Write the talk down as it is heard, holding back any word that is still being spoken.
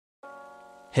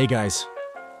Hey guys,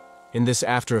 in this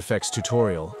After Effects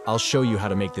tutorial, I'll show you how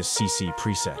to make this CC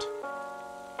preset.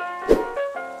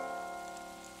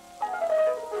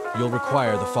 You'll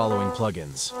require the following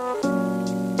plugins.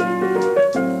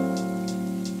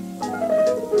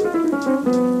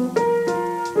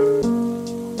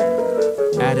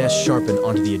 Add S-Sharpen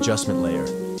onto the adjustment layer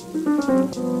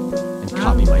and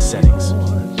copy my settings.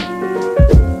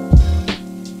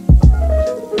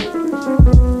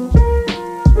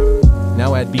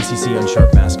 Now add BCC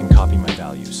Unsharp Mask and copy my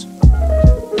values.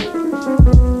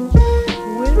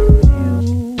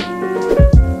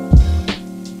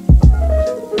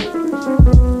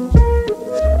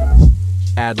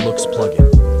 Add Looks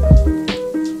plugin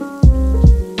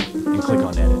and click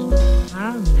on Edit.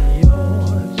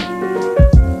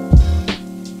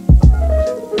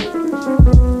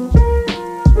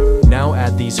 Now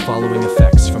add these following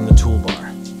effects from the toolbar.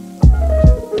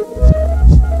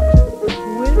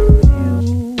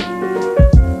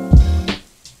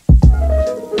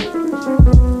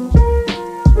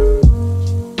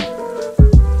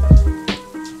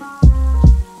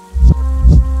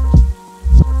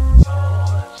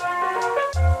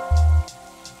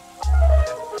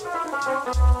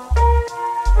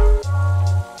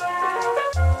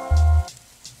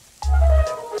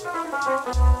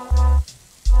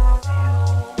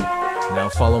 Now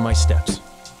follow my steps.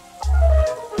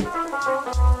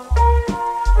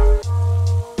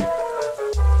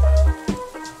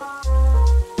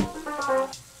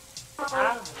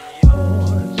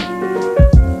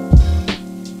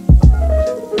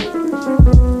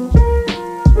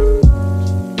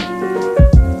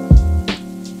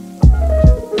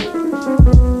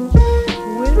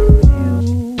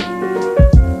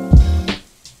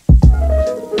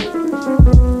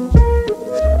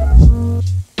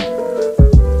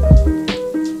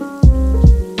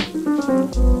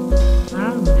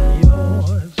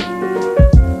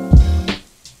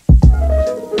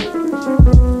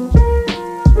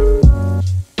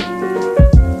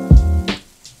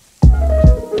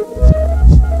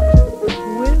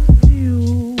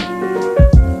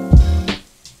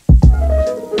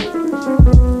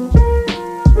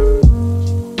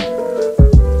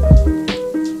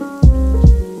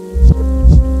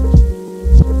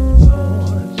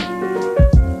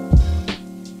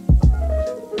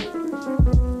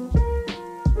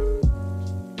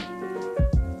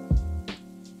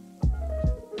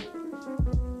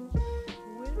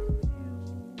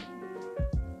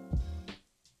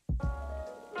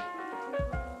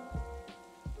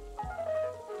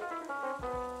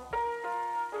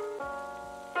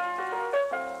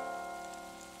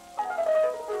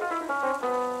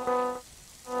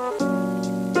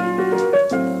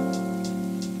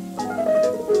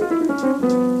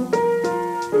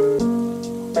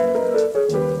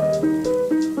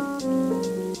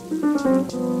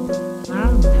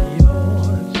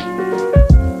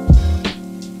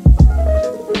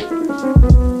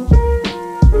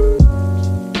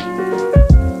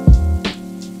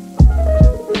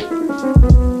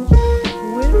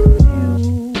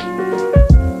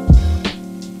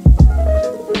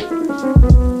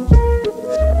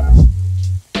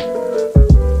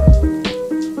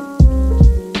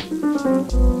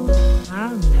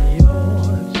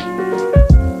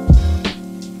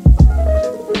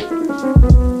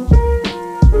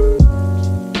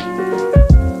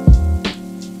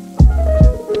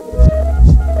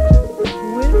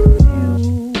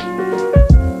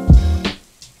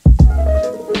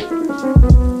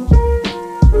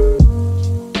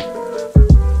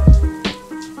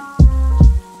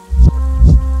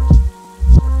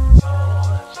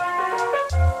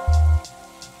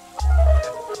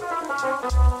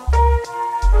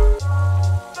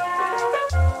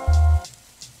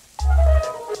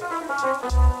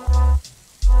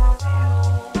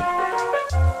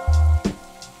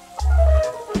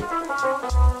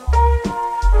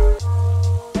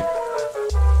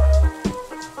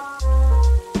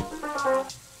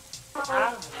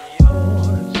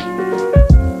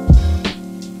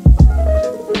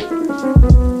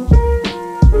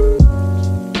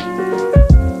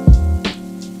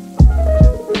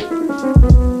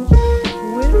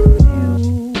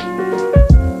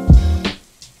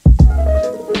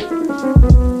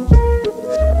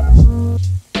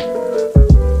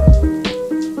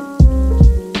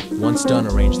 Once done,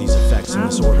 arrange these effects in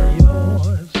this order.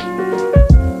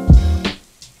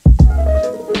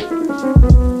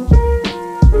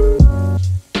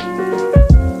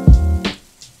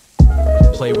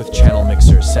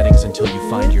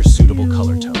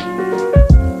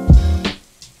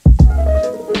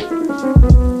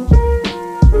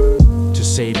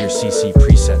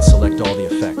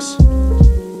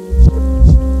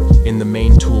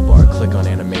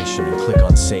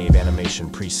 motion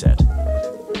preset.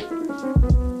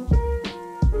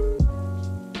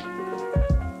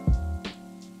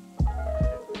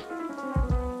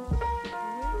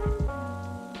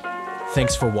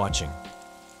 Thanks for watching.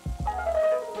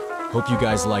 Hope you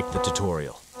guys liked the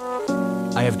tutorial.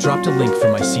 I have dropped a link for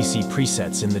my CC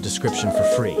presets in the description for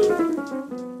free.